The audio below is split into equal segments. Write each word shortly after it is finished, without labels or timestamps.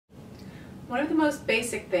One of the most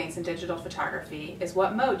basic things in digital photography is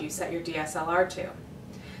what mode you set your DSLR to.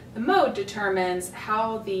 The mode determines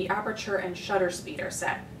how the aperture and shutter speed are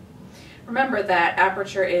set. Remember that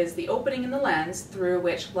aperture is the opening in the lens through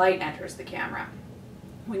which light enters the camera.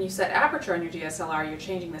 When you set aperture on your DSLR, you're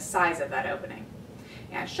changing the size of that opening.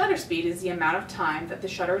 And shutter speed is the amount of time that the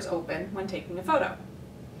shutter is open when taking a photo.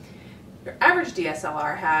 Your average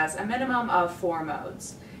DSLR has a minimum of 4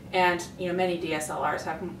 modes. And many DSLRs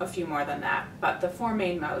have a few more than that, but the 4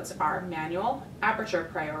 main modes are manual, aperture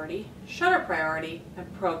priority, shutter priority,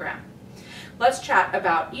 and program. Let's chat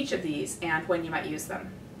about each of these and when you might use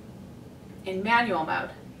them. In manual mode,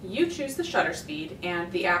 you choose the shutter speed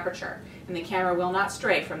and the aperture, and the camera will not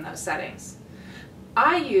stray from those settings.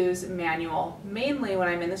 I use manual mainly when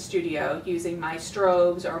I'm in the studio using my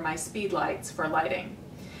strobes or my speed lights for lighting.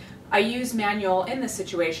 I use manual in this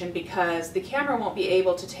situation because the camera won't be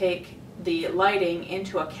able to take the lighting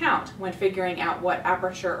into account when figuring out what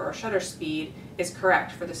aperture or shutter speed is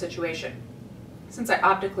correct for the situation. Since I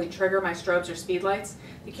optically trigger my strobes or speed lights,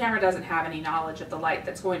 the camera doesn't have any knowledge of the light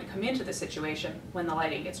that's going to come into the situation when the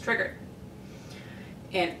lighting gets triggered.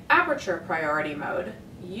 In aperture priority mode,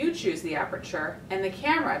 you choose the aperture and the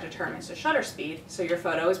camera determines the shutter speed so your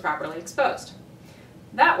photo is properly exposed.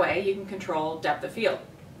 That way you can control depth of field.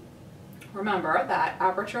 Remember that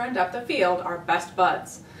aperture and depth of field are best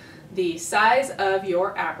buds. The size of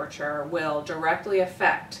your aperture will directly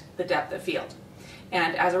affect the depth of field.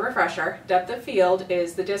 And as a refresher, depth of field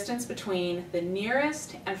is the distance between the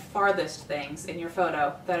nearest and farthest things in your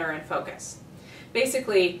photo that are in focus.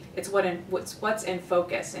 Basically, it's what's in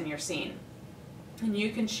focus in your scene. And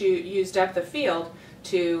you can use depth of field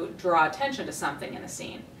to draw attention to something in a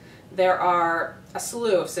scene. There are a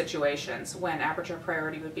slew of situations when aperture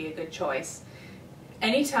priority would be a good choice.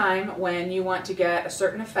 Anytime when you want to get a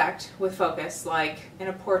certain effect with focus, like in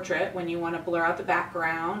a portrait when you want to blur out the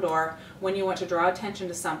background, or when you want to draw attention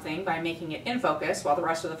to something by making it in focus while the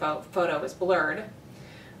rest of the photo is blurred.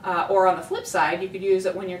 Or on the flip side, you could use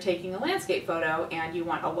it when you're taking a landscape photo and you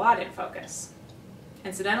want a lot in focus.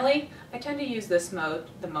 Incidentally, I tend to use this mode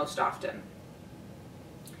the most often.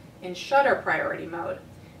 In shutter priority mode,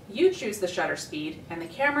 you choose the shutter speed and the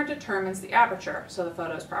camera determines the aperture so the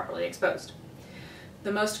photo is properly exposed.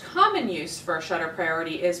 The most common use for shutter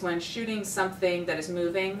priority is when shooting something that is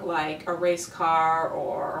moving, like a race car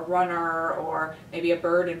or a runner or maybe a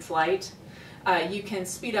bird in flight. You can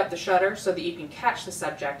speed up the shutter so that you can catch the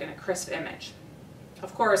subject in a crisp image.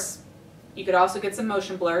 Of course, you could also get some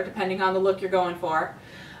motion blur depending on the look you're going for.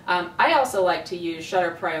 I also like to use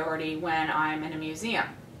shutter priority when I'm in a museum.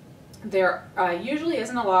 There usually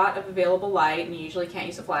isn't a lot of available light and you usually can't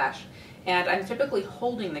use a flash, and I'm typically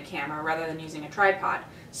holding the camera rather than using a tripod,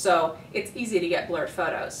 so it's easy to get blurred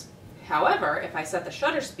photos. However, if I set the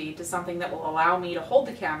shutter speed to something that will allow me to hold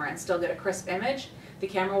the camera and still get a crisp image, the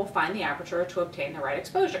camera will find the aperture to obtain the right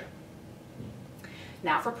exposure.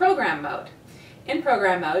 Now for program mode. In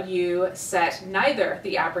program mode, you set neither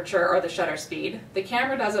the aperture or the shutter speed. The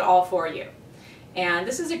camera does it all for you. And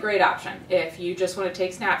this is a great option if you just want to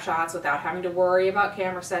take snapshots without having to worry about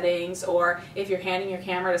camera settings, or if you're handing your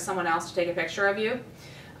camera to someone else to take a picture of you.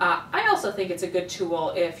 I also think it's a good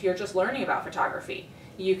tool if you're just learning about photography.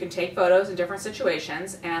 You can take photos in different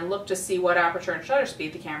situations and look to see what aperture and shutter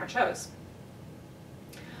speed the camera chose.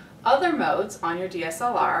 Other modes on your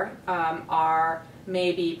DSLR are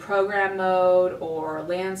maybe program mode or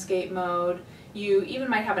landscape mode. You even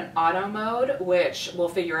might have an auto mode, which will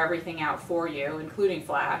figure everything out for you, including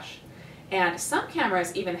flash. And some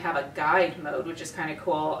cameras even have a guide mode, which is kind of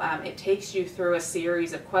cool. It takes you through a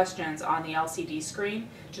series of questions on the LCD screen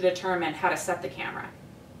to determine how to set the camera.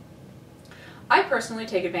 I personally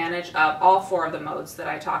take advantage of all 4 of the modes that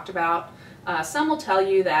I talked about. Some will tell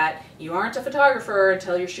you that you aren't a photographer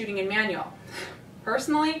until you're shooting in manual.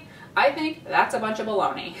 Personally, I think that's a bunch of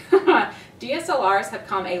baloney. DSLRs have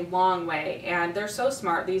come a long way and they're so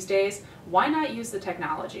smart these days, why not use the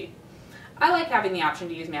technology? I like having the option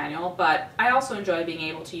to use manual, but I also enjoy being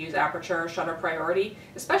able to use aperture or shutter priority,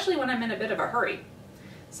 especially when I'm in a bit of a hurry.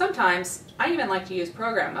 Sometimes I even like to use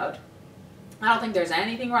program mode. I don't think there's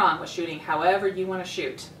anything wrong with shooting however you want to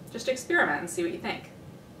shoot. Just experiment and see what you think.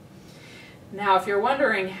 Now, if you're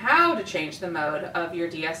wondering how to change the mode of your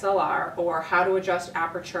DSLR or how to adjust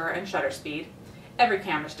aperture and shutter speed, every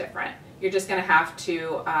camera's different. You're just going to have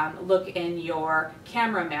to look in your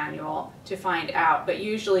camera manual to find out, but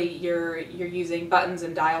usually you're using buttons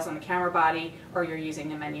and dials on the camera body, or you're using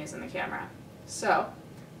the menus in the camera. So,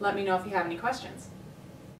 let me know if you have any questions.